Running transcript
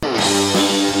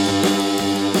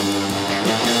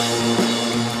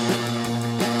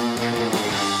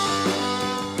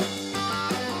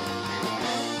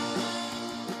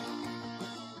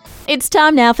It's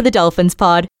time now for the Dolphins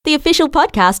Pod, the official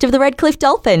podcast of the Redcliffe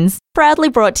Dolphins, proudly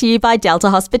brought to you by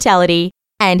Delta Hospitality.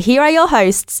 And here are your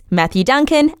hosts, Matthew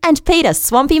Duncan and Peter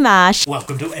Swampy Marsh.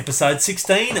 Welcome to episode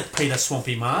 16 of Peter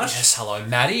Swampy Marsh. Yes, hello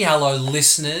Maddie, hello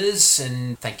listeners,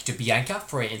 and thank you to Bianca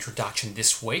for our introduction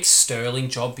this week. Sterling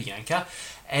job, Bianca.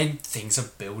 And things are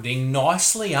building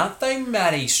nicely, aren't they,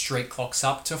 Maddie? Street clock's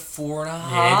up to 4.5.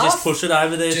 Yeah, just push it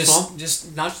over there, Swamp.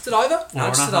 Just nudged it over.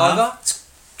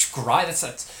 It's great. It's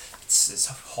as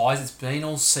high as it's been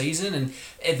all season. And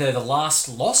the last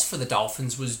loss for the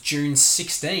Dolphins was June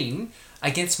 16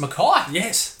 against Mackay.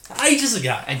 Yes, ages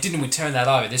ago. And didn't we turn that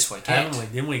over this weekend? Haven't we?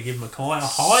 Didn't we give Mackay a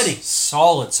hiding?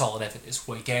 Solid effort this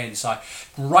weekend. So,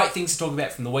 great things to talk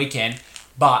about from the weekend,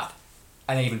 but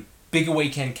an even bigger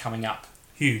weekend coming up.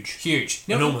 Huge.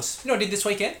 Enormous. You know what I did this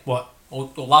weekend? What?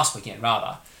 Or last weekend,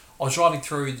 rather. I was driving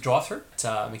through the drive-thru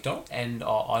at McDonald's, and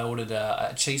I ordered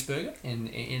a cheeseburger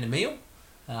in a meal.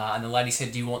 And the lady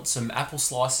said, "Do you want some apple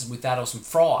slices with that or some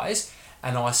fries?"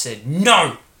 And I said,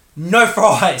 "No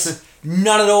fries,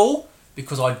 none at all,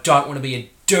 because I don't want to be a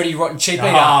dirty, rotten cheap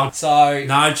eater." So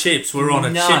no chips. We're on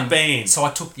a chip ban. So I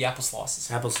took the apple slices.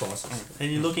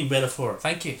 And you're looking better for it.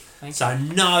 Thank you. So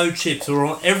no chips.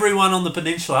 Everyone on the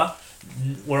peninsula.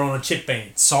 We're on a chip ban.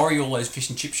 Sorry, all those fish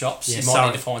and chip shops. Yeah, you might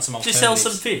need to find some alternatives. Just sell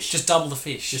some fish. Just double the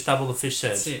fish.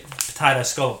 Serves. That's it. Potato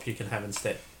scallop you can have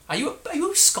instead. Are you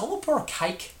a scallop or a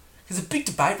cake? There's a big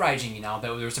debate raging, about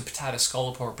whether it's a potato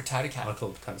scallop or a potato cake. I call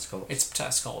it potato scallop. It's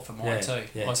potato scallop for mine too.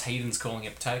 Yeah. Most heathens calling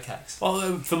it potato cakes.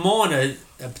 Well, for mine,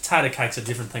 a potato cake's a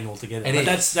different thing altogether. It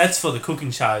is. That's for the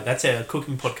cooking show. That's our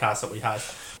cooking podcast that we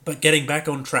host. But getting back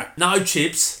on track. No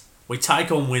chips. We take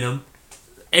on Wynnum.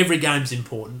 Every game's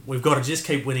important. We've got to just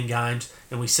keep winning games,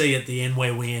 and we see at the end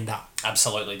where we end up.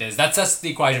 Absolutely. That's the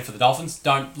equation for the Dolphins.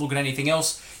 Don't look at anything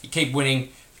else. You keep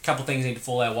winning. A couple of things need to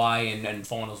fall our way, and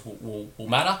finals will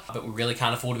matter. But we really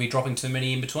can't afford to be dropping too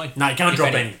many in between. No, you can't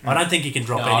drop any. I don't think you can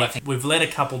drop any. We've We've let a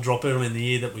couple drop early in the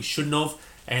year that we shouldn't have,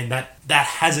 and that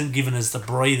hasn't given us the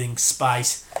breathing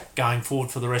space going forward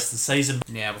for the rest of the season.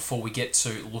 Now, before we get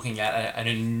to looking at an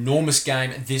enormous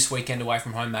game this weekend away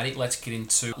from home, Matty, let's get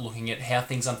into looking at how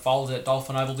things unfolded at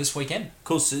Dolphin Oval this weekend. Of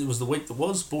course, it was the week that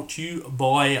was brought to you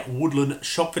by Woodland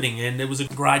Shopfitting, and it was a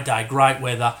great day, great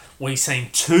weather. We seen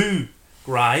two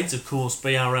grades. Of course,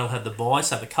 BRL had the bye,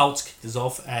 so the Colts kicked us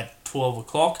off at 12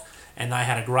 o'clock. And they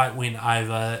had a great win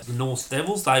over the North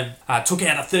Devils. They took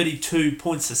out a 32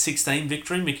 points to 16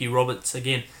 victory. Mickey Roberts,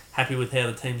 again, happy with how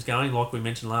the team's going. Like we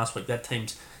mentioned last week, that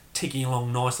team's ticking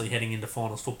along nicely heading into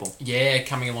finals football. Yeah,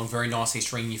 coming along very nicely,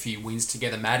 stringing a few wins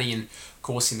together, Matty. And, of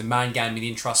course, in the main game in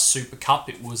the Intrust Super Cup,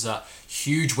 it was a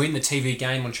huge win. The TV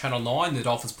game on Channel 9, the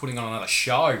Dolphins putting on another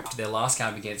show after their last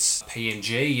game against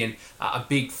PNG. And a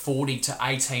big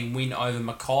 40-18 win over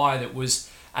Mackay that was,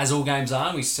 as all games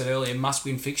are, we said earlier,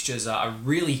 must-win fixtures, a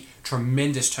really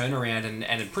tremendous turnaround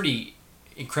and a pretty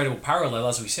incredible parallel,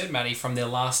 as we said, Matty, from their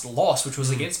last loss, which was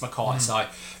against Mackay. So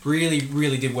really,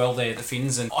 really did well there, the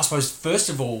Finns. And I suppose, first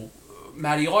of all,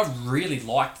 Matty, I really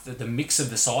liked the mix of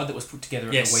the side that was put together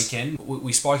at the weekend.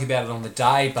 We spoke about it on the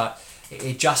day, but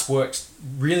it just worked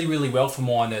really, really well for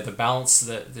mine. The balance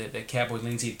that the Cowboy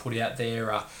Lindsay had put out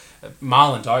there.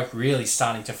 Marlon Doak really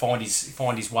starting to find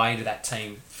his way into that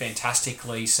team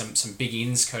fantastically. Some big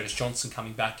ins, Curtis Johnson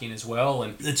coming back in as well.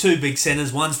 And the two big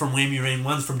centres, one's from Wamurin,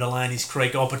 one's from Delaney's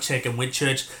Creek, Opacek and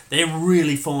Whitchurch. They're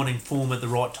really finding form at the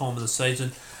right time of the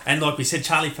season. And like we said,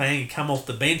 Charlie Fang come off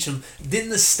the bench and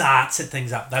didn't the start set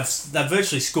things up. They've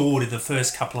virtually scored in the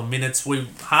first couple of minutes.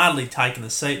 We've hardly taken a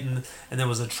seat, and there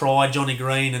was a try. Johnny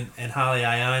Green and Harley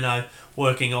Aono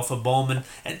working off a bomb, and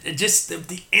it just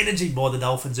the energy by the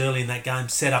Dolphins early in that game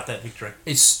set up that victory.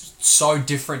 It's so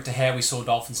different to how we saw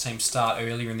Dolphins team start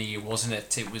earlier in the year, wasn't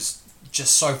it? It was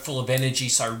just so full of energy,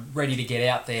 so ready to get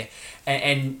out there.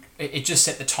 And it just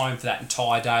set the tone for that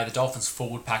entire day. The Dolphins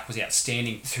forward pack was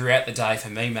outstanding throughout the day for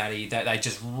me, Matty. They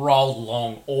just rolled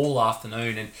along all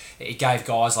afternoon, and it gave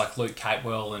guys like Luke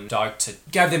Catewell and Doak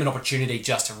gave them an opportunity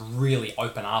just to really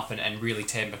open up and really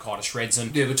tear Mackay to shreds.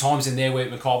 And there were times in there where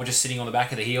Mackay were just sitting on the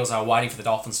back of the heels. They were waiting for the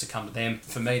Dolphins to come to them.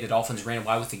 For me, the Dolphins ran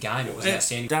away with the game. It was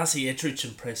outstanding. Darcy Etrich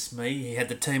impressed me. He had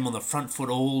the team on the front foot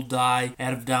all day,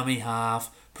 out of dummy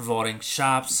half, providing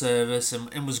sharp service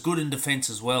and was good in defence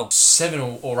as well. 7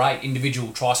 or 8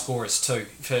 individual try scorers too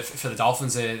for the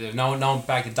Dolphins. No one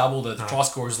bagged a double. The try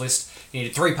scorers list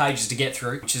needed 3 pages to get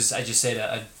through, which is, as you said,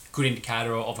 a good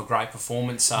indicator of a great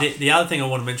performance. The other thing I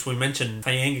want to mention, we mentioned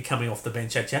Fayanga coming off the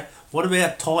bench at you. What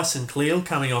about Tyson Cleal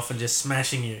coming off and just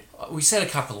smashing you? We said a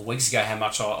couple of weeks ago how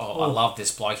much I love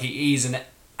this bloke. He is an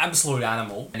absolute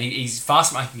animal, and he's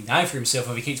fast making a name for himself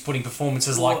if he keeps putting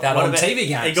performances like that on TV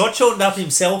games. He got shortened up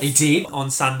himself. He did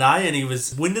on Sunday, and he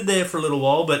was winded there for a little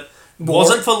while, but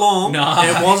wasn't for long. No.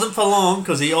 It wasn't for long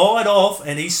because he eyed off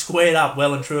and he squared up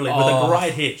well and truly with a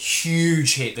great hit.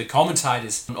 Huge hit. The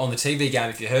commentators on the TV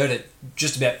game, if you heard it,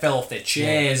 just about fell off their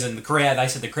chairs, and the crowd, they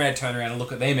said the crowd turned around and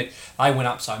looked at them. They went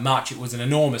up so much. It was an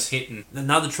enormous hit. And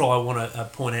another try I want to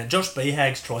point out, Josh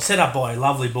Behag's try, set up by a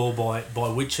lovely ball by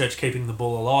Whitchurch, keeping the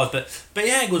ball alive, but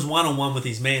Behag was one-on-one with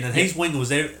his man, and his winger was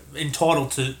there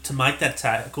entitled to make that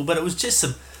tackle, but it was just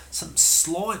some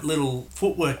slight little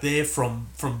footwork there from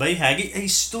Behag. He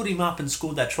stood him up and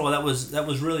scored that try. That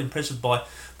was really impressive by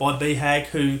Behag,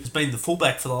 who has been the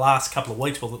fullback for the last couple of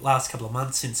weeks, well, the last couple of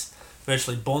months since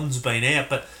virtually Bond's been out,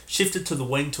 but shifted to the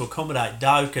wing to accommodate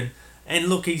Doak, and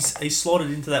look, he's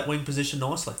slotted into that wing position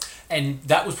nicely. And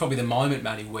that was probably the moment,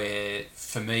 Matty, where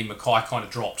for me Mackay kind of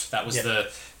dropped. That was the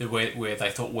where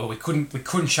they thought, well, we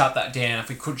couldn't shut that down. If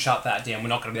we could shut that down, we're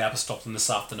not going to be able to stop them this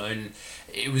afternoon.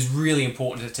 It was really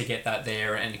important to get that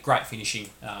there, and great finishing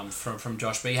from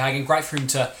Josh Behag, and great for him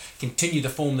to continue the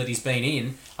form that he's been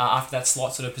in after that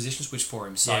slight sort of position switch for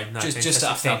him. So just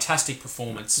a fantastic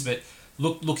performance. But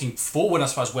looking forward, I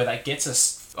suppose, where that gets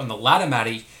us on the ladder,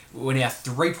 Matty, we're now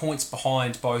 3 points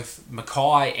behind both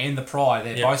Mackay and the Pride.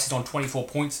 They both sit on 24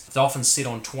 points. The Dolphins sit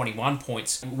on 21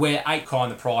 points. We're 8, Mackay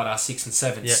and the Pride are 6 and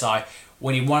 7. So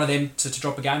we need one of them to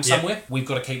drop a game somewhere. We've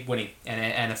got to keep winning.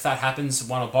 And if that happens,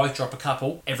 one or both drop a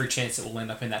couple, every chance that we'll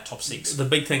end up in that top 6. The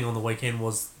big thing on the weekend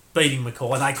was beating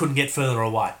Mackay. They couldn't get further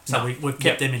away. So we've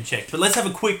kept them in check. But let's have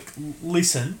a quick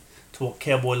listen to what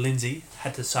Cowboy Lindsay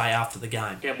had to say after the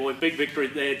game. Cowboy, big victory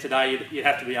there today. You'd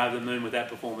have to be over the moon with that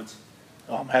performance.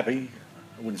 I'm happy.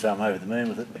 I wouldn't say I'm over the moon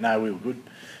with it, but no, we were good.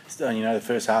 The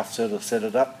first half sort of set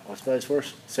it up, I suppose, for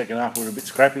us. Second half we were a bit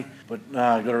scrappy, but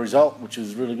got a result, which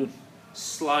was really good.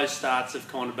 Slow starts have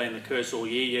kind of been the curse all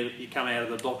year. You come out of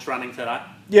the blocks running today.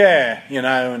 Yeah,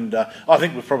 and I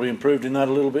think we've probably improved in that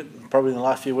a little bit, probably in the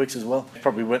last few weeks as well.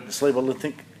 Probably went to sleep, I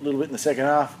think, a little bit in the second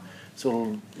half. Sort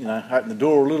of, opened the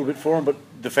door a little bit for them, but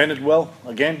defended well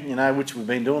again, which we've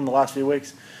been doing the last few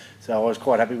weeks. So I was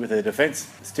quite happy with their defence,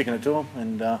 sticking it to them,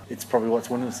 and it's probably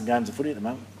what's winning us in games of footy at the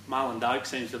moment. Marlon Doak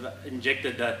seems to have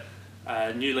injected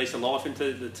a new lease of life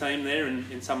into the team there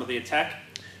in some of the attack.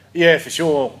 Yeah, for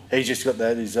sure. He's just got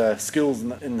his skills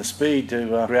and the speed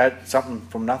to create something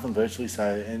from nothing virtually. So,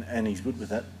 and he's good with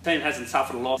that. The team hasn't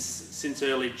suffered a loss since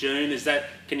early June.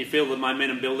 Can you feel the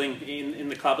momentum building in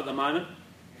the club at the moment?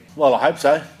 Well, I hope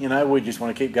so. We just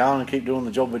want to keep going and keep doing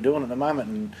the job we're doing at the moment,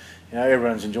 and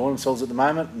everyone's enjoying themselves at the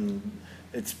moment. And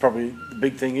it's probably the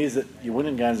big thing is that you're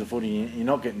winning games of footy, you're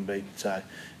not getting beat. So,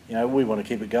 we want to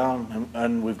keep it going,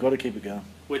 and we've got to keep it going.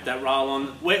 With that roll on,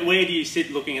 where do you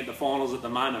sit looking at the finals at the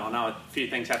moment? I know a few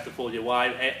things have to fall your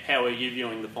way. How are you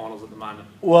viewing the finals at the moment?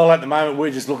 Well, at the moment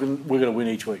we're just looking. We're going to win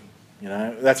each week.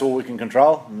 That's all we can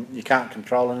control. You can't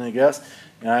control anything else.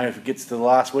 If it gets to the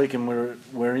last week and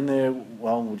we're in there,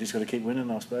 well, we've just got to keep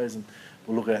winning, I suppose, and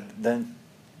we'll look at it then.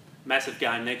 Massive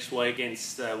game next week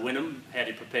against Wynnum. How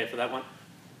do you prepare for that one?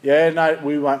 Yeah, no,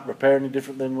 we won't prepare any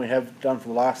different than we have done for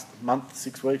the last month,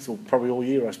 6 weeks, or probably all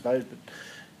year, I suppose.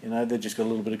 But they've just got a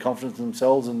little bit of confidence in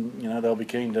themselves, and they'll be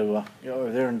keen to go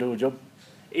over there and do a job.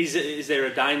 Is there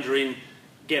a danger in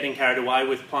getting carried away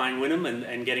with playing Wynnum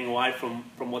and getting away from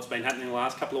what's been happening the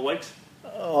last couple of weeks?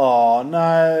 Oh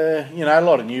no, a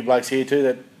lot of new blokes here too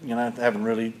that they haven't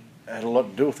really had a lot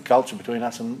to do with the culture between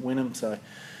us and Wynnum. So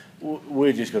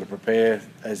we've just got to prepare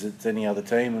as it's any other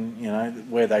team,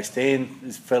 and where they stand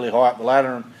is fairly high up the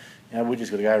ladder, and we just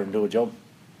got to go over and do a job.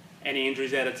 Any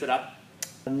injuries out of today?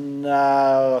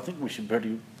 No, I think we should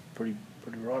be pretty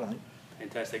right, I think.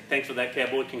 Fantastic. Thanks for that,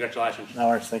 Cowboy. Congratulations. No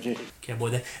worries, thank you. Cowboy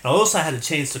there. And I also had a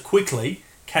chance to quickly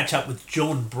catch up with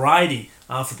John Brady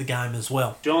after the game as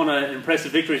well. John, an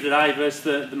impressive victory today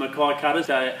versus the Mackay Cutters.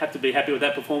 Have to be happy with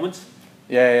that performance?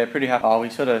 Yeah, pretty happy. We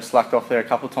sort of slacked off there a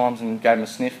couple of times and gave them a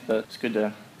sniff, but it's good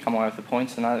to come away with the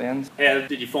points and at the end. How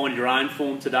did you find your own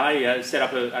form today? Set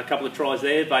up a couple of tries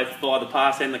there, both via the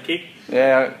pass and the kick?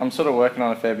 Yeah, I'm sort of working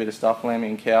on a fair bit of stuff. Lammy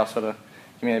and Cow sort of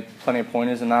give me plenty of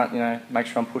pointers and that, make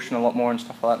sure I'm pushing a lot more and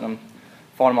stuff like that, and I'm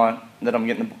finding that I'm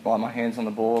getting my hands on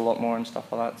the ball a lot more and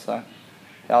stuff like that. So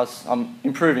I'm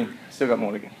improving. Still got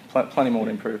more to get, plenty more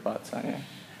to improve, but so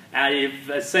yeah.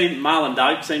 You've seen Marlon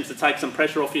Doak seems to take some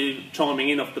pressure off you, chiming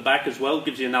in off the back as well.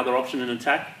 Gives you another option in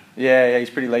attack. Yeah, he's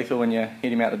pretty lethal when you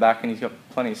hit him out the back, and he's got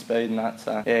plenty of speed and that.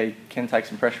 So yeah, he can take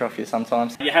some pressure off you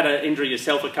sometimes. You had an injury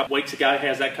yourself a couple of weeks ago.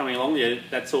 How's that coming along?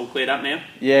 That's all cleared up now?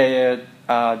 Yeah.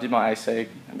 Did my AC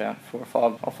about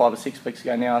 5 or 6 weeks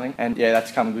ago now, I think. And yeah,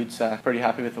 that's come good. So pretty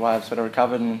happy with the way I've sort of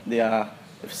recovered, and the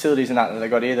the facilities and that they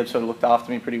got here, they've sort of looked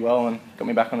after me pretty well and got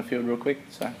me back on the field real quick.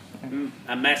 So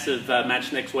A massive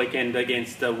match next weekend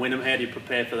against Wynnum. How do you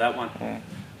prepare for that one? yeah.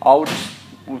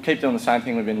 We'll keep doing the same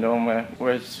thing we've been doing.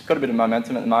 We've got a bit of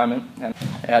momentum at the moment, and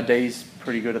our D's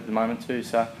pretty good at the moment too.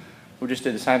 So we'll just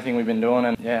do the same thing we've been doing,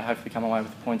 and hopefully come away with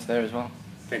the points there as well.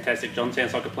 Fantastic, John.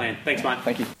 Sounds like a plan. Thanks, mate.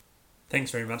 Thank you. Thanks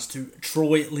very much to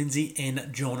Troy, Lindsay and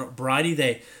John Brady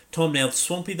there. Time now,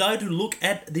 Swampy, though, to look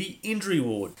at the injury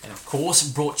ward. And of course,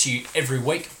 brought to you every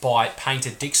week by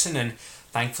Painter Dixon, and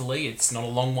thankfully it's not a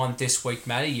long one this week,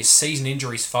 Matty. Your season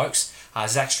injuries, folks.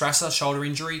 Zach Strasser, shoulder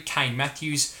injury. Kane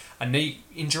Matthews, a knee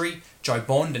injury. Joe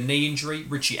Bond, a knee injury.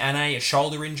 Richie Ane, a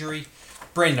shoulder injury.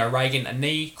 Brandon O'Regan, a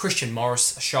knee. Christian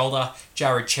Morris, a shoulder.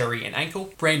 Jared Cherry, an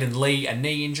ankle. Brandon Lee, a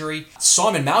knee injury.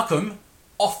 Simon Malcolm,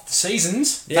 off the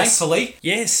seasons, thankfully.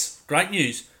 Yes, great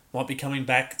news. Might be coming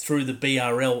back through the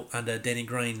BRL under Danny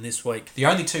Green this week. The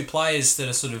only two players that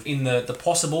are sort of in the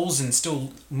possibles and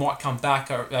still might come back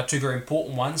are two very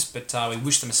important ones, but we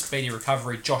wish them a speedy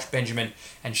recovery. Josh Benjamin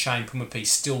and Shane Pumapi,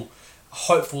 still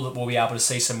hopeful that we'll be able to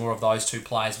see some more of those two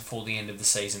players before the end of the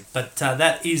season. But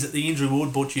that is the injury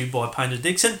ward, brought to you by Painter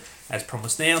Dixon. As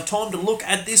promised now, time to look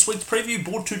at this week's preview,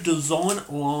 brought to Design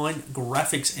Line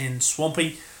Graphics and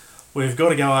Swampy. We've got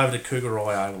to go over to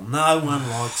Cougarai Oval. No one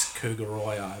likes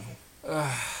Cougarai Oval.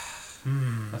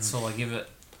 That's all I give it.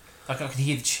 Like, I can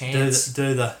hear the chants.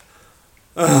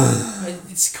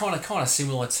 It's kind of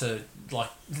similar to like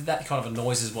that kind of a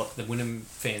noise is what the Wynnum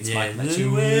fans make.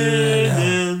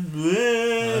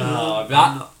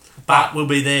 But we'll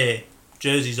be there.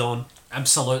 Jerseys on.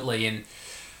 Absolutely. And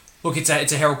look, it's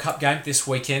a Herald Cup game this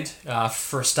weekend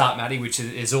for a start, Matty, which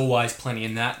is always plenty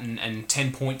in that. And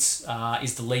 10 points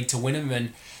is the lead to Wynnum.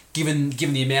 And given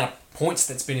the amount of points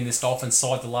that's been in this Dolphins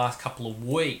side the last couple of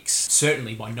weeks,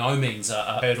 certainly by no means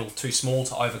a hurdle too small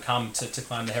to overcome to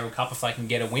claim the Herald Cup if they can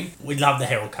get a win. We love the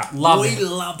Herald Cup. Love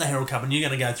the Herald Cup. And you're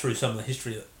going to go through some of the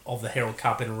history of the Herald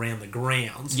Cup and around the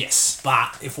grounds. Yes.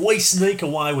 But if we sneak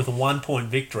away with a 1-point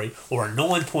victory or a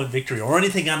 9-point victory or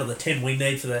anything under the 10 we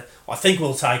need for that, I think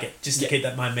we'll take it just to keep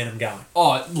that momentum going.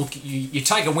 Oh, look, you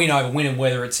take a win over Wynnum,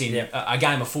 whether it's in a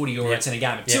game of footy or it's in a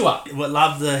game of tour. We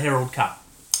love the Herald Cup.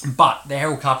 But the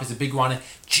Herald Cup is a big one, and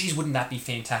geez, wouldn't that be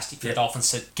fantastic for the Dolphins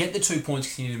to get the 2 points,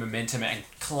 continue the momentum, and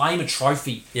claim a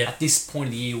trophy at this point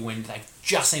of the year when they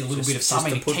just need a little bit of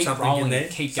something to keep rolling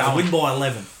and keep going. Win by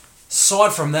 11.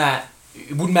 Aside from that,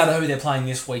 it wouldn't matter who they're playing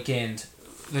this weekend.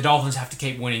 The Dolphins have to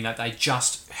keep winning. That they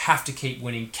just have to keep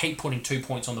winning, keep putting 2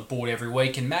 points on the board every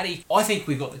week. And Matty, I think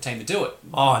we've got the team to do it.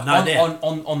 Oh, no doubt.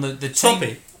 On the team.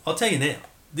 Toppy, I'll tell you now,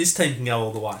 this team can go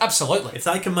all the way. Absolutely. If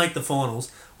they can make the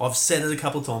finals, I've said it a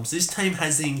couple of times, this team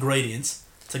has the ingredients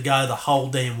to go the whole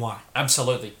damn way.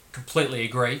 Absolutely. Completely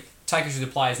agree. Take us through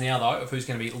the players now, though, of who's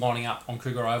going to be lining up on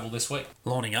Cougar Oval this week.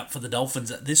 Lining up for the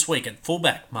Dolphins this week at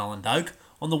fullback, Marlon Doak.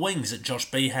 On the wings, Josh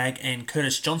Behag and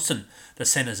Curtis Johnston. The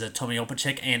centres are Tommy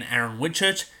Opacek and Aaron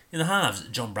Whitchurch. In the halves,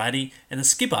 John Brady. And the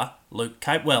skipper, Luke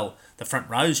Capewell. The front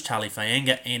rows, Charlie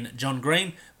Fayanga and John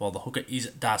Green, while the hooker is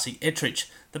Darcy Ettrich.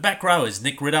 The back row is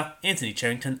Nick Ritter, Anthony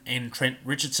Cherrington and Trent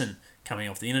Richardson. Coming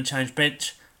off the interchange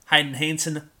bench, Hayden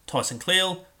Hanson, Tyson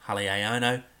Cleal, Harley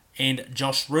Aono and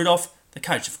Josh Rudolph. The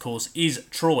coach, of course, is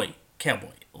Troy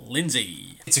Cowboy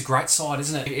Lindsay. It's a great side,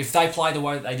 isn't it? If they play the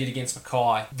way they did against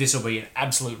Mackay, this will be an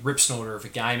absolute rip snorter of a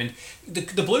game. And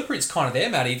the blueprint's kind of there,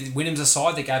 Matty. Wynnum's a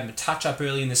side that gave them a touch-up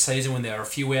early in the season when there were a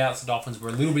few outs. The Dolphins were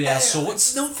a little bit out of sorts.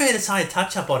 It's not fair to say a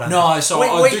touch-up, I don't know. No, so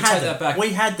I do take that back.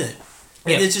 We had them.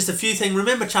 Yeah. There's just a few things.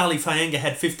 Remember Charlie Fayanga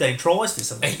had 15 tries to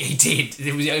something? He did.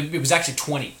 It was actually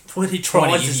 20. 20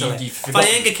 tries to something.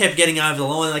 Fayanga kept getting over the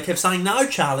line and they kept saying, no,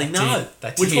 Charlie, no.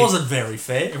 Which wasn't very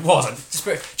fair. It wasn't.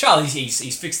 Charlie,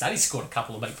 he's fixed that. He's scored a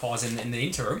couple of big pies in the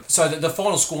interim. So the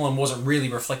final scoreline wasn't really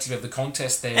reflective of the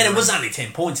contest there. And it was only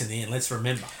 10 points in the end, let's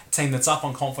remember. Team that's up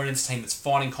on confidence, team that's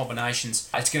finding combinations.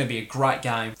 It's going to be a great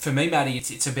game. For me, Matty,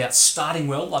 it's about starting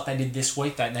well like they did this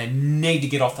week. They need to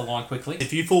get off the line quickly.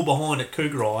 If you fall behind at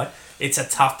Cougarai, it's a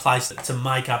tough place to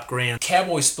make up ground.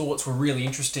 Cowboys' thoughts were really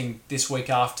interesting this week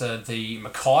after the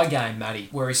Mackay game, Matty,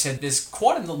 where he said there's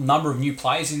quite a number of new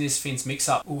players in this Finns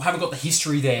mix-up who haven't got the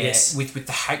history there with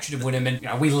the hatred of Wynnum.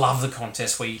 And we love the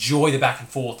contest. We enjoy the back and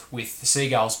forth with the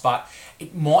Seagulls, but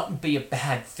it mightn't be a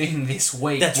bad thing this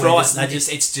week. That's right. It's not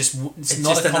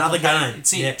just another game.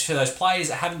 It's it. For those players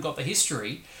that haven't got the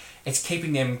history, it's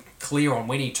keeping them clear on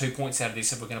winning 2 points out of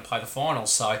this if we're going to play the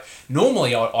finals. So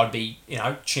normally I'd be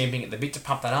champing at the bit to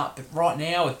pump that up, but right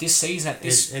now at this season,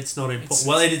 it's not important.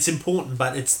 Well, it's important,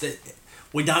 but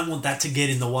we don't want that to get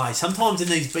in the way. Sometimes in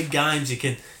these big games, you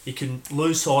can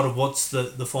lose sight of what's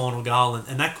the final goal,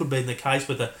 and that could be the case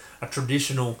with a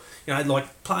traditional,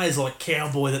 like players like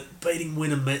Cowboy, that beating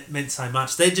Wynnum meant so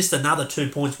much. They're just another 2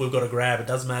 points we've got to grab. It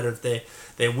doesn't matter if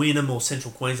they're Wynnum or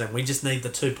Central Queensland. We just need the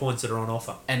 2 points that are on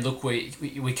offer. And look, we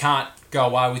can't go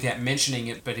away without mentioning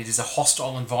it, but it is a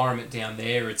hostile environment down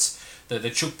there. It's the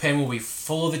Chook Pen will be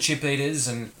full of the chip eaters,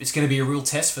 and it's going to be a real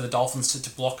test for the Dolphins to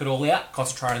block it all out,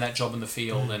 concentrate on that job in the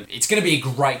field, and it's going to be a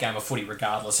great game of footy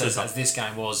regardless, as this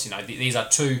game was. These are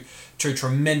two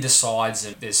tremendous sides,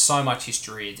 and there's so much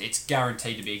history. It's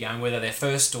guaranteed to be a game, whether they're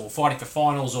first or fighting for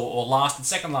finals or last and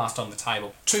second last on the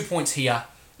table. 2 points here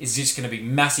is just going to be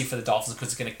massive for the Dolphins because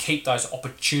it's going to keep those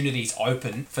opportunities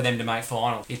open for them to make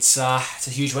finals. It's a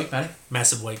huge week, Matty.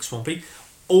 Massive week, Swampy.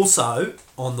 Also,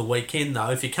 on the weekend, though,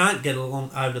 if you can't get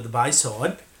along over to the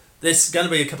Bayside, there's going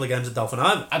to be a couple of games at Dolphin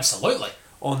Oval. Absolutely.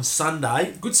 On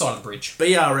Sunday, good side of the bridge.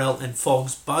 BRL and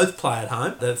Fogs both play at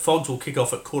home. The Fogs will kick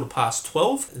off at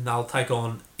 12:15, and they'll take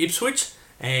on Ipswich,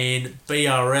 and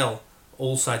BRL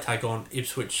also take on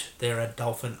Ipswich there at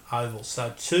Dolphin Oval.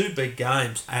 So 2 big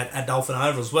games at Dolphin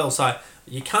Oval as well. So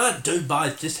you can't do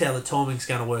both, just how the timing's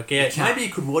going to work out. Maybe you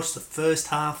could watch the first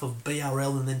half of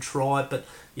BRL and then try it, but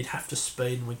you'd have to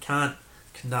speed, and we can't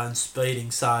condone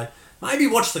speeding. So maybe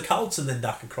watch the Colts and then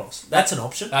duck across. That's an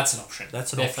option. That's an option.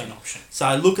 That's an Definitely option. An option.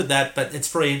 So look at that, but it's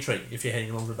free entry if you're heading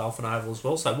along to Dolphin Oval as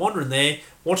well. So wander in there,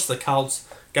 watch the Colts,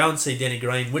 go and see Denny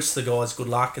Green, wish the guys good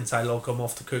luck, and say, look, I'm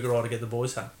off to Cougar Eye to get the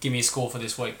boys home. Give me a score for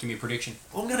this week. Give me a prediction.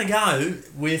 I'm going to go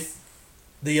with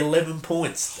the 11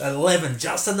 points. 11,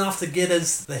 just enough to get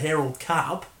us the Herald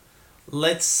Cup.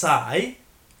 Let's say...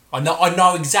 I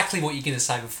know exactly what you're going to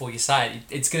say before you say it.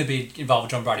 It's going to involve a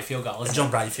John Brady field goal, isn't it? A John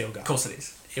Brady field goal. Of course it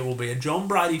is. It will be a John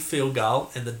Brady field goal,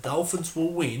 and the Dolphins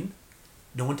will win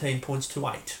 19 points to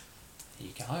 8. There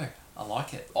you go. I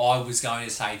like it. I was going to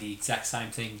say the exact same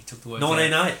thing. You took the word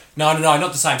 19-8. No,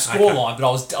 not the same scoreline,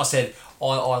 but I said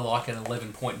I like an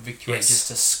 11-point victory, Yes. just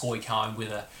to squeak home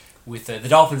with the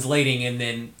Dolphins leading,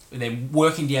 and then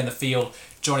working down the field.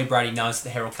 Johnny Brady knows the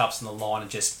Herald Cup's on the line,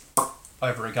 and just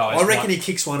over it goes. I reckon he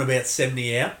kicks one about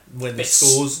 70 out when the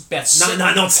scores... No,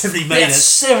 not 70 metres.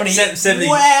 70. 70,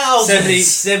 Wow.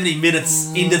 70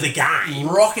 minutes into the game.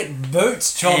 Rocket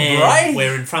boots, John And Brady.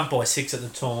 we're in front by 6 at the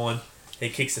time. He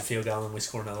kicks the field goal and we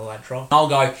score another late try. I'll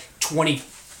go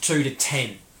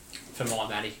 22-10 for my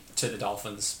Matty to the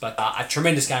Dolphins. But a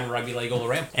tremendous game of rugby league all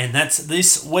around. And that's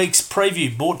this week's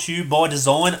preview, brought to you by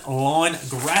Design Line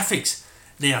Graphics.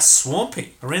 Now,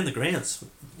 Swampy, around the grounds.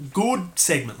 Good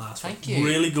segment last week. Thank you.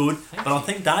 Really good. Thank I you.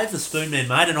 think Dave the Spoonman,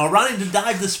 mate, and I run into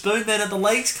Dave the Spoonman at the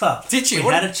Leagues Club. Did you?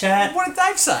 We had a chat. What did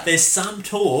Dave say? There's some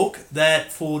talk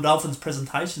that for Dolphins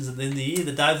presentations at the end of the year,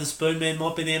 the Dave the Spoonman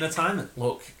might be the entertainment.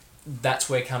 Look, that's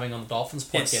where coming on the Dolphins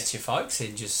pod Yes. gets you, folks.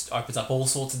 It just opens up all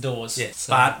sorts of doors. Yes,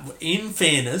 So- but in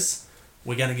fairness,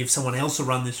 we're going to give someone else a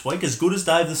run this week. As good as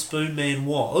Dave the Spoonman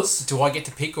was... Do I get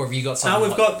to pick, or have you got No, something?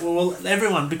 we've got... Well,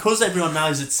 everyone... Because everyone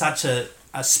knows it's such a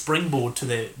springboard to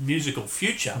their musical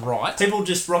future. Right. People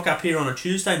just rock up here on a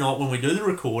Tuesday night when we do the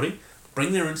recording,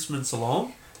 bring their instruments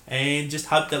along, and just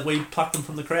hope that we pluck them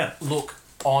from the crowd. Look,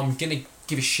 I'm going to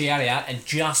give a shout out, and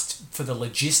just for the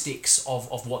logistics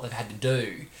of what they've had to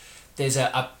do, there's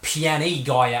a piano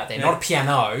guy out there, Yeah. not a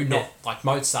piano, not Yeah. like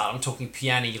Mozart. I'm talking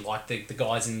piano like the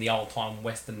guys in the old time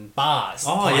Western bars.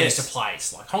 Oh, used yes. to play,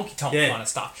 like honky tonk Yeah. kind of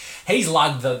stuff. He's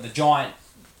lugged the giant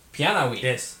piano in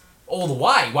Yes. all the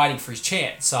way, waiting for his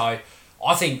chance. So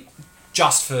I think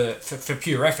just for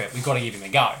pure effort, we've got to give him a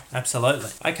go. Absolutely.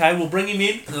 Okay, we'll bring him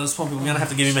in. We're going to have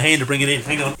to give him a hand to bring it in.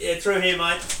 Hang on. Yeah, through here,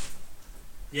 mate.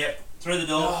 Yep, through the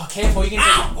door. Oh, careful! You can.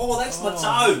 Ow! Oh, that's my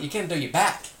toe. You can do your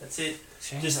back. That's it.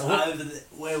 Jeez, Just look. over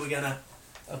where we're going to...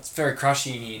 It's very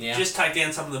crushy in here now. Just take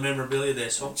down some of the memorabilia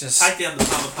there, so Just- take down the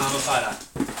Palmer photo.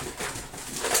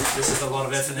 This is a lot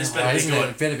of effort. This better be isn't it? good.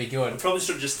 It better be good. Probably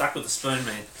should have just stuck with the spoon,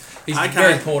 man. He's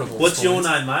very portable. What's your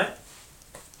name, mate?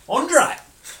 Andre.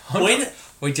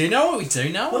 We do know what we do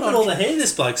know. Look at all the hair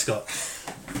this bloke's got.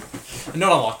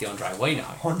 Not unlike the Andre we know.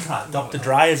 Andre. Dr.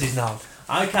 Dre is his name.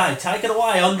 Okay, take it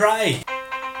away, Andre.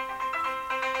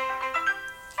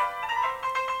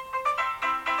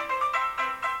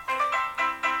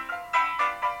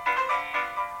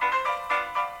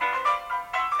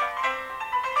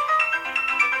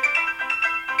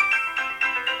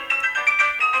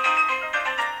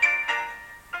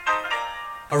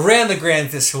 Around the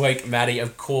grounds this week, Matty,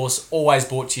 of course, always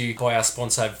brought to you by our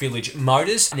sponsor, Village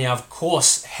Motors. Now, of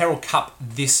course, Herald Cup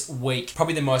this week,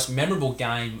 probably the most memorable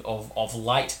game of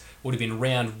late would have been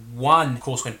round 1, of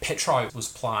course, when Petro was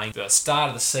playing. The start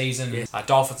of the season, Yes.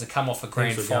 Dolphins had come off a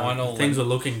grand final. Things were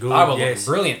looking good. They were yes.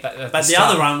 looking brilliant. But the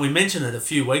other one, we mentioned it a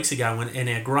few weeks ago in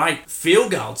our great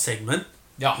field goal segment.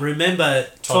 Yeah. Remember,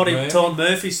 Todd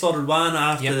Murphy slotted one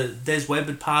after Yep. Des Webb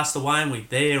had passed away, and we were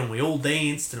there and we all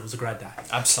danced, and it was a great day.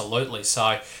 Absolutely.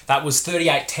 So that was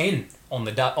 38-10 on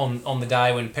the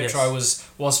day when Petro was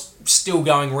still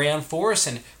going round for us,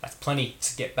 and that's plenty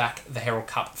to get back the Herald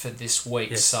Cup for this week.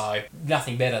 Yes. So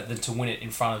nothing better than to win it in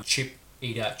front of Chip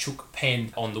Eater Chook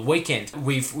Pen on the weekend.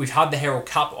 We've had the Herald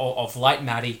Cup of late,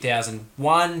 Matty.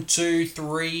 2001, 2,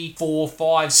 3, 4,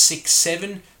 5, 6,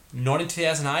 7. Not in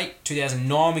 2008.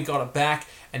 2009 we got it back,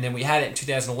 and then we had it in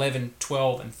 2011,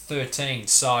 12 and 13.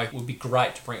 So it would be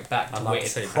great to bring it back to where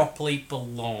it properly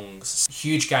belongs.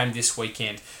 Huge game this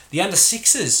weekend. The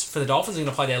under-6s for the Dolphins are going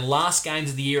to play their last games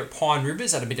of the year at Pine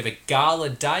Rivers at a bit of a gala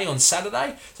day on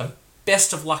Saturday. So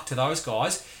best of luck to those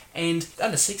guys. And the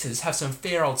under-6s have some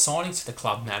fair old signings for the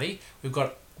club, Matty. We've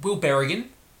got Will Berrigan,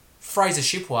 Fraser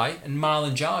Shipway and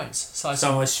Marlon Jones. So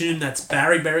I assume that's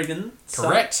Barry Berrigan.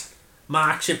 Correct.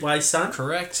 Mark Shipway's son.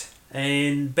 Correct.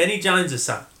 And Benny Jones'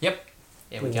 son. Yep.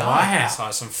 There we go. Wow.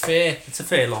 So some fair... It's a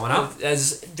fair lineup.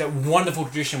 As the wonderful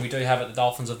tradition we do have at the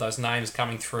Dolphins of those names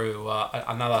coming through,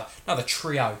 another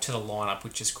trio to the lineup,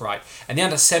 which is great. And the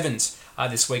under-7s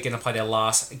this weekend will play their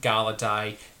last gala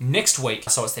day next week.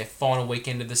 So it's their final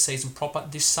weekend of the season proper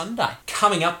this Sunday.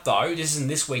 Coming up though, this isn't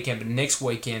this weekend, but next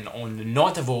weekend on the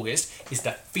 9th of August is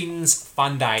the Finns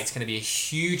Fun Day. It's going to be a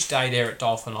huge day there at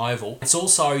Dolphin Oval. It's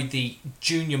also the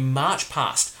Junior March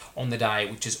Past on the day,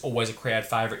 which is always a crowd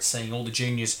favourite, seeing all the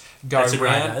juniors go around. That's a great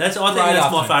day. I think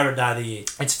that's my favourite day of the year.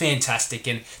 It's fantastic,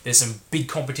 and there's some big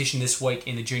competition this week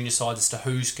in the junior side as to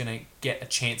who's going to get a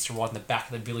chance to ride in the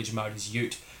back of the Village Motors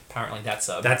Ute. Apparently that's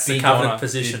the coveted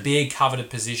position. Big coveted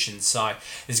position. So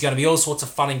there's going to be all sorts of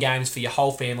fun and games for your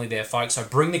whole family there, folks. So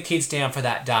bring the kids down for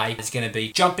that day. There's going to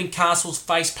be jumping castles,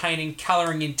 face painting,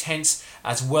 colouring in tents,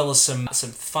 as well as some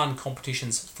fun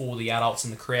competitions for the adults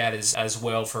and the crowd as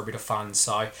well for a bit of fun.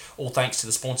 So all thanks to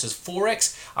the sponsors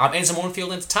Forex and some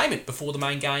on-field entertainment before the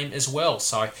main game as well.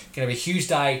 So going to be a huge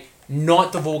day.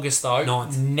 9th of August though,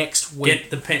 9th. Next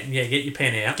week. Get your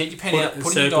pen out. Get your pen out,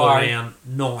 put it in your circle diary. around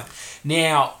 9th.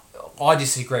 Now, I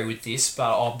disagree with this,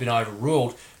 but I've been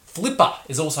overruled. Flipper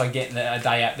is also getting a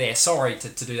day out there. Sorry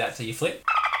to do that to you, Flip.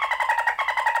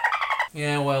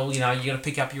 Yeah, well, you got to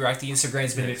pick up your act. The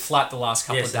Instagram's been a bit flat the last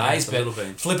couple of days, but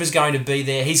Flipper's going to be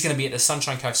there. He's going to be at the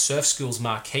Sunshine Coast Surf Schools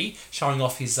marquee, showing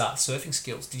off his surfing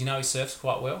skills. Did you know he surfs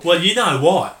quite well? Well, you know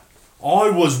what?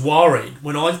 I was worried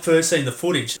when I first seen the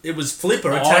footage. It was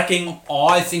Flipper attacking.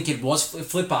 I think it was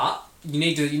Flipper. You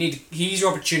need to. Here's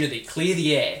your opportunity. Clear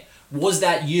the air. Was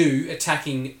that you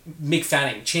attacking Mick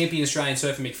Fanning, champion Australian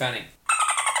surfer Mick Fanning?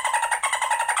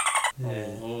 Yeah.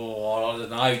 Oh, I don't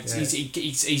know. Yeah.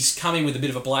 He's coming with a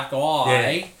bit of a black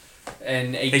eye. Yeah.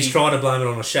 And he's trying to blame it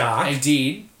on a shark. He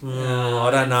did.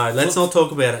 I don't know. Let's not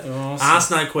talk about it.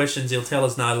 Ask no questions. He'll tell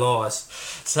us no lies.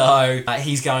 So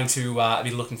he's going to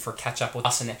be looking for a catch up with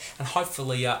us and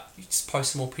hopefully just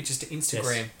post some more pictures to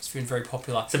Instagram. Yes. It's been very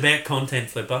popular. It's about content,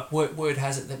 Flipper. Word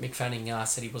has it that Mick Fanning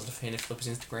said he wasn't a fan of Flipper's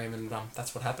Instagram, and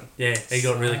that's what happened. Yeah, he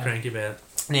got really cranky about it.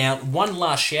 Now, one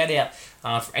last shout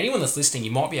out for anyone that's listening.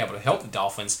 You might be able to help the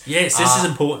Dolphins. Yes, this is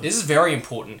important. This is very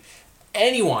important.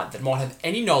 Anyone that might have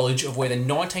any knowledge of where the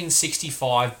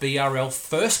 1965 BRL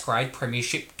First Grade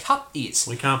Premiership Cup is.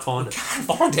 We can't find it. Can't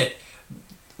find it.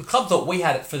 The club thought we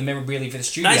had it for the memorabilia for the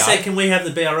studio. They said, can we have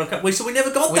the BRL Cup? We said, we never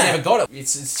got that. We never got it.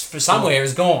 It's for somewhere,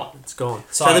 it's gone. It's gone.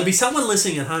 So there'll be someone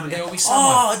listening at home and there go, will be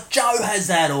someone. Joe has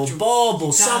that, or Bob,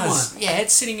 or someone. Yeah,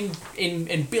 it's sitting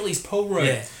in Billy's pool room.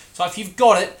 Yeah. So if you've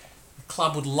got it, the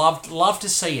club would love to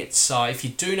see it. So if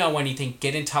you do know anything,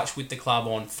 get in touch with the club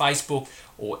on Facebook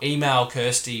or email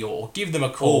Kirsty or give them a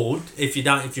call. Or if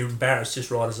you're embarrassed,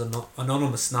 just write us an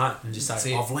anonymous note and just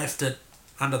say, I've left it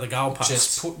under the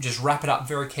goalpost. Just wrap it up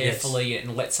very carefully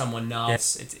and let someone know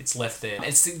it's left there.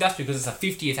 That's because it's the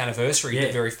 50th anniversary of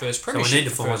the very first premiership. So we need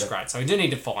to find it. Grade. So we do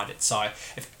need to find it. So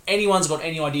if anyone's got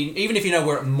any idea, even if you know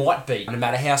where it might be, no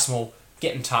matter how small,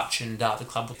 get in touch and the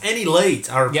club will... Any leads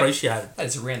are appreciated. That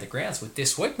is around the grounds with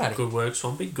this week, matey. Good work,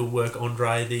 Swampy. Good work,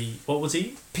 Andre. What was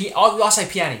he? I say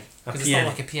piano. Because it's not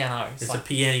like a piano. It's like a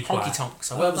piano player. Honky tonk.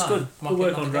 So well, that's good. Good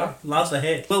work, Andre. Loves the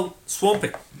head. Well,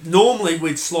 Swampy. Normally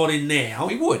we'd slot in now.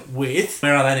 We would. With...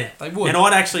 Where are they now? They would. And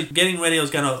I'd actually... Getting ready, I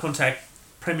was going to contact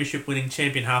Premiership winning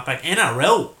champion halfback,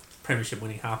 NRL Premiership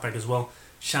winning halfback as well,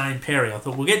 Shane Perry. I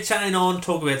thought we'll get Shane on,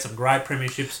 talk about some great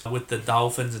premierships with the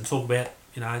Dolphins and talk about,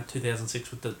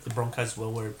 2006 with the Broncos as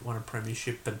well, where he won a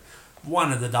premiership and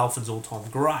one of the Dolphins' all-time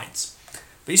greats.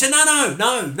 But you said,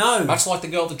 no. Much like the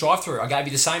girl at the drive-thru, I gave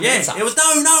you the same Yeah, answer. it was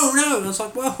no. And I was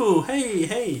like, whoa,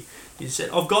 hey. You said,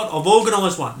 I've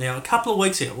organised one. Now, a couple of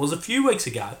weeks ago, it was a few weeks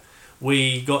ago,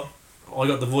 I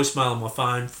got the voicemail on my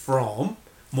phone from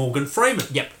Morgan Freeman.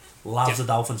 Yep. Loves the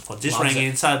Dolphins pod. Just Loves rang it.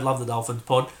 in, said love the Dolphins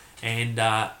pod. And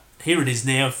here it is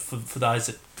now for those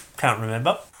that can't remember.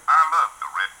 I love the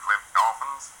Redcliffe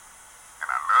Dolphins, and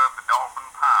I love the Dolphin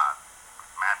Pod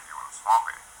with Matthew and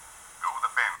Swampy. Go the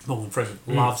Fins. Morgan Freeman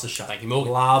loves the show. Thank you,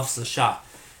 Morgan. Loves the show.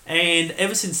 And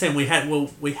ever since then, we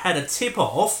had a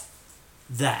tip-off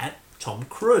that Tom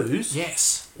Cruise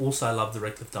also loved the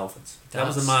Redcliffe Dolphins. That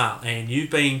was the mail. And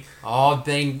you've been... I've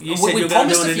been... You said we you were going to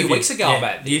promised do an a few interview. weeks ago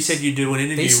about this. You said you'd do an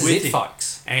interview This is with it, him.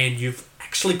 folks. And you've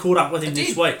actually caught up with him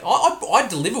this week. I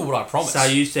deliver what I promised. So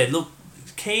you said, look,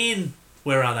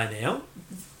 where are they now?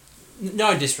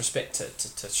 No disrespect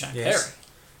to Shane Perry.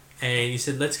 And you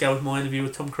said, let's go with my interview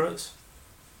with Tom Cruise.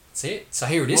 That's it. So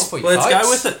here it is for you, let's folks. go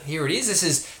with it. Here it is.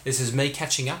 This is me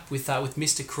catching up with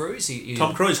Mr. Cruise.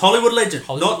 Tom Cruise, Hollywood legend.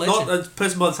 Hollywood not legend. a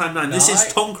person by the same name. No. This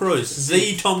is Tom Cruise,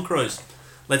 the Tom Cruise.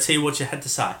 Let's hear what you had to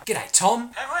say. G'day,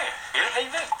 Tom. How are you? How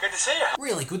you been? Good to see you.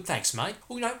 Really good, thanks, mate.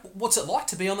 Well, what's it like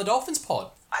to be on the Dolphins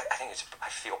pod? I think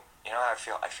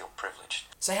I feel privileged.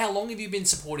 So how long have you been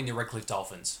supporting the Redcliffe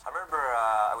Dolphins? I remember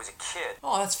I was a kid.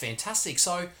 Oh, that's fantastic.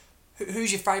 So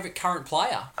who's your favourite current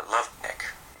player? I loved Nick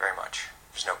very much.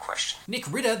 There's no question.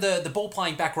 Nick Ritter, the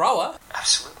ball-playing back rower.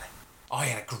 Absolutely. Oh, he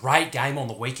had a great game on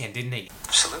the weekend, didn't he?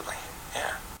 Absolutely.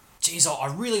 Yeah. Geez, I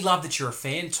really love that you're a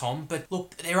fan, Tom, but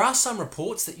look, there are some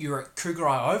reports that you were at Cougar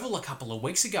Eye Oval a couple of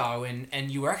weeks ago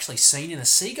and you were actually seen in a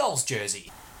Seagulls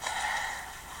jersey.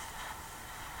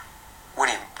 What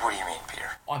do you mean, Peter?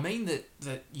 I mean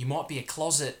that you might be a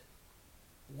closet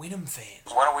Wynnum fan.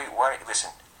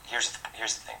 Listen, here's the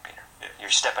thing, Peter. You're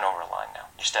stepping over a line now.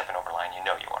 You're stepping over a line. You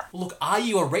know you are. Look, are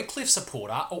you a Redcliffe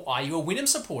supporter or are you a Wynnum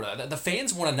supporter? The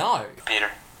fans want to know. Peter,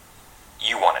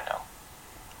 you want to know.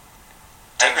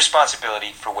 Take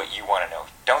responsibility for what you want to know.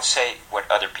 Don't say what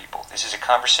other people. This is a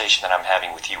conversation that I'm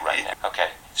having with you right now. Okay?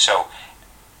 So,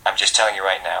 I'm just telling you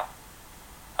right now.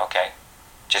 Okay?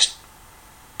 Just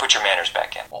put your manners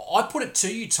back in. I put it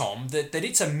to you, Tom, that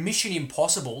it's a mission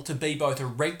impossible to be both a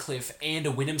Redcliffe and a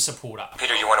Wynnum supporter.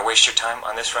 Peter, you want to waste your time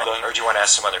on this right now? Or do you want to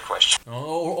ask some other question?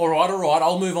 Oh, all right,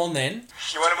 I'll move on then.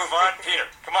 You want to move on? Peter,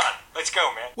 come on. Let's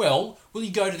go, man. Well, will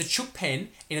you go to the Chook Pen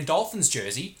in a Dolphins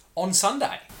jersey on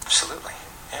Sunday? Absolutely,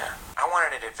 yeah. I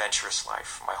wanted an adventurous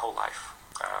life, my whole life.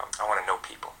 I want to know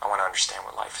people. I want to understand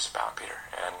what life is about, Peter.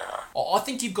 And I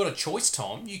think you've got a choice,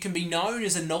 Tom. You can be known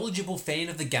as a knowledgeable fan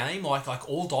of the game, like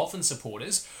all Dolphin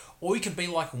supporters, or you can be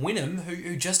like Wynnum,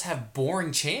 who just have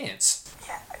boring chants.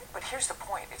 yeah, but here's the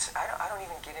point. I don't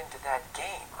even get into that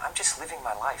game. I'm just living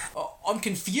my life. I'm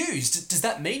confused. Does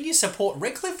that mean you support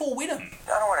Redcliffe or Wynnum?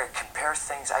 I don't want to compare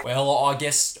things. Well, I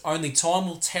guess only time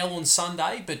will tell on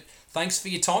Sunday, but thanks for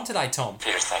your time today, Tom.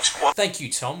 Peter, thanks, man. Thank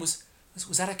you, Tom.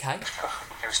 Was that okay?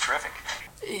 It was terrific.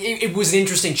 It was an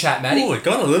interesting chat, Matty. Oh, it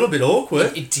got a little bit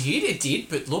awkward. It did,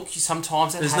 but look,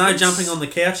 sometimes There's happens. no jumping on the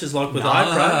couches like with No,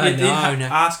 Oprah. You did no.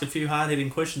 ask a few hard-hitting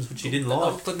questions which you didn't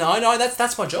like. But no,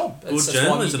 that's my job. That's why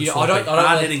journalism, I Swampy. don't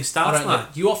Hard-hitting let, stuff, I don't mate.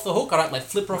 let you off the hook. I don't let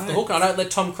Flipper off the hook, and I don't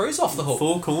let Tom Cruise off the hook.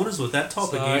 Four corners with that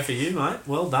topic So- here for you, mate.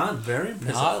 Well done. Very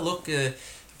impressive. No, look,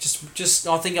 just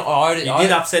I think I You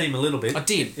did upset him a little bit. I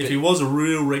did, If but- he was a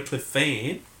real Redcliffe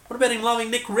fan, what about him loving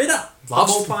Nick Ritter?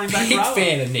 Loves Ball playing back big rower.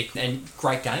 fan of Nick, and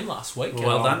great game last week. Well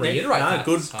and I'll done, Nick. reiterate that.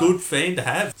 Good, So- good fan to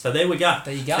have. So there we go.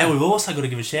 There you go. Now we've also got to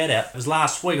give a shout out. It was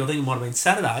last week. I think it might have been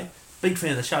Saturday. Big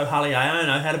fan of the show, Harley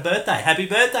Iono, had a birthday. Happy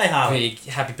birthday, Harley. Big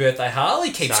happy birthday,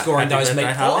 Harley. Keep So, scoring happy those birthday,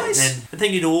 meat Harley. pies. And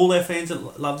thank you to all our fans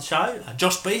that love the show.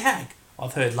 Josh Behag,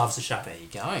 I've heard, loves the show. There you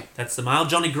go. That's the mail.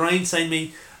 Johnny Green seen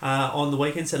me on the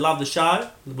weekend, said love the show.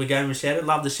 We gave him a shout out,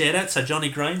 love the shout out. So Johnny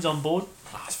Green's on board.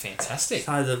 Oh, it's fantastic.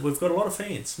 So that we've got a lot of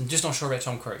fans. I'm just not sure about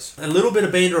Tom Cruise. A little bit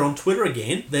of banter on Twitter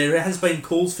again. There has been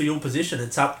calls for your position.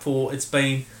 It's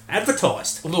been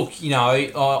advertised. Look,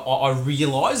 I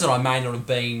realise that I may not have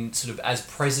been sort of as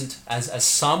present as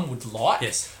some would like.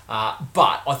 Yes.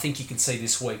 But I think you can see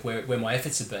this week where my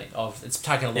efforts have been. It's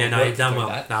taken a lot Yeah, of no, work you've to done do well.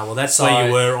 that. No, well, that's So- where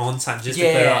you were on Sunday. Just to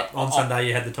Yeah, clear up, on Sunday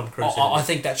you had the Tom Cruise. I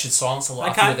think that should silence a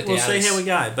lot. Okay, we'll see how we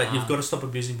go. But you've got to stop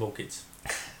abusing ball kids.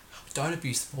 Don't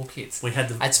abuse the poor kids. We had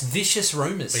That's vicious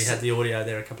rumours. the audio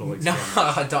there a couple of weeks No,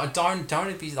 ago. don't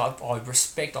abuse. I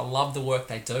respect. I love the work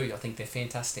they do. I think they're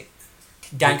fantastic.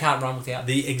 Game can't run without.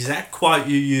 The exact quote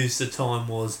you used at the time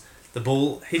was, the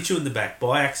ball hit you in the back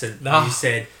by accident. No. And you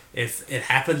said, if it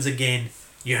happens again,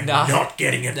 you're not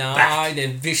getting it back. No,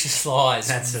 they're vicious lies.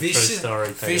 That's a true story,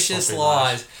 Peter. Vicious Poppy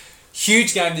lies.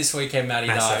 Huge game this weekend, Matty.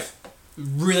 Massive. Though.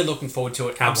 Really looking forward to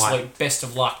it. Can't Absolute wait. best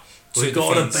of luck to We've the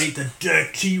got to Fins. beat the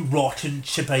dirty, rotten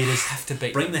Chipetas. Have to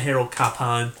beat Bring them. the Herald Cup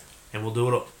home, and we'll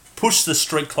do it. Push the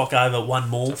street clock over one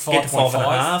more. Get to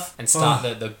 5.5. and start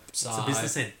the It's a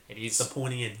business end. It is. The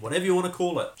pointy end. Whatever you want to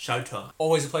call it. Showtime.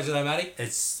 Always a pleasure though, Matty.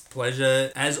 It's a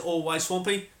pleasure, as always,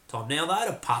 Swampy. Time now, though,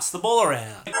 to pass the ball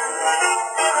around.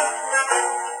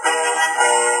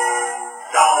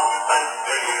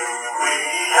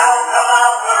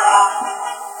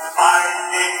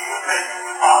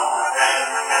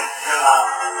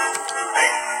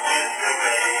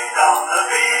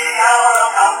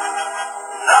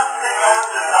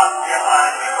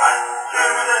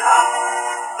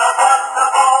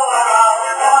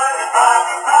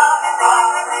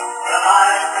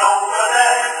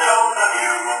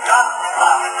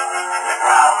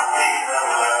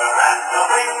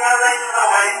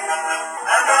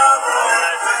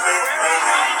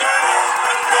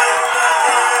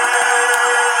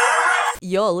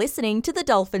 You're listening to the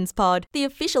Dolphins Pod, the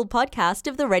official podcast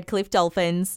of the Redcliffe Dolphins.